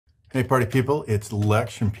Hey party people, it's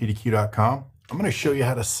Lex from pdq.com. I'm going to show you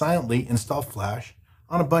how to silently install Flash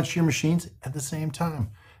on a bunch of your machines at the same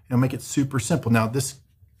time. It'll make it super simple. Now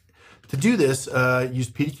to do this, use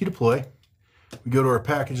PDQ Deploy. We go to our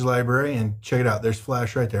package library and check it out. There's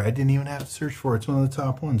Flash right there. I didn't even have to search for it. It's one of the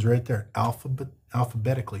top ones right there,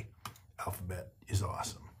 alphabetically. Alphabet is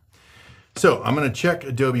awesome. So I'm going to check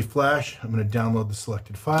Adobe Flash. I'm going to download the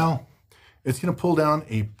selected file. It's going to pull down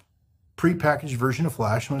a prepackaged version of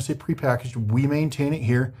Flash. When I say prepackaged, we maintain it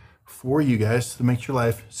here for you guys to make your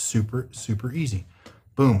life super, super easy.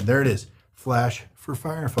 Boom, there it is. Flash for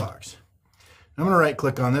Firefox. I'm going to right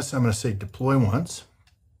click on this. I'm going to say deploy once.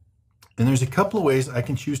 And there's a couple of ways I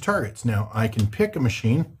can choose targets. Now I can pick a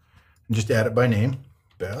machine and just add it by name,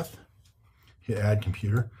 Beth, hit add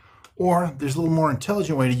computer. Or there's a little more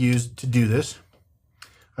intelligent way to do this.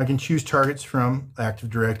 I can choose targets from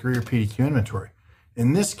Active Directory or PDQ Inventory.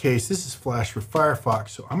 In this case, this is Flash for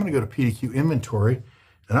Firefox, so I'm going to go to PDQ Inventory,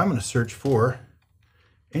 and I'm going to search for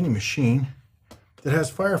any machine that has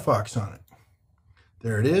Firefox on it.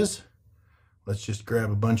 There it is. Let's just grab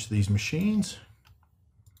a bunch of these machines.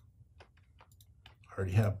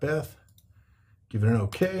 Already have Beth. Give it an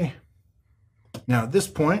OK. Now at this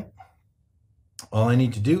point, all I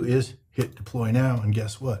need to do is hit deploy now, and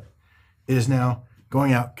guess what? It is now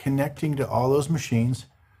going out, connecting to all those machines,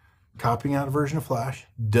 copying out a version of Flash,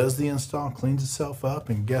 does the install, cleans itself up,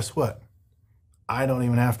 and guess what? I don't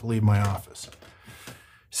even have to leave my office.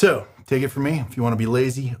 So take it from me, if you want to be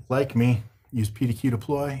lazy like me, use PDQ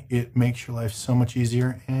Deploy. It makes your life so much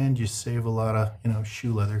easier, and you save a lot of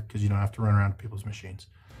shoe leather because you don't have to run around to people's machines.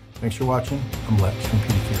 Thanks for watching. I'm Lex from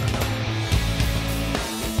PDQ.com.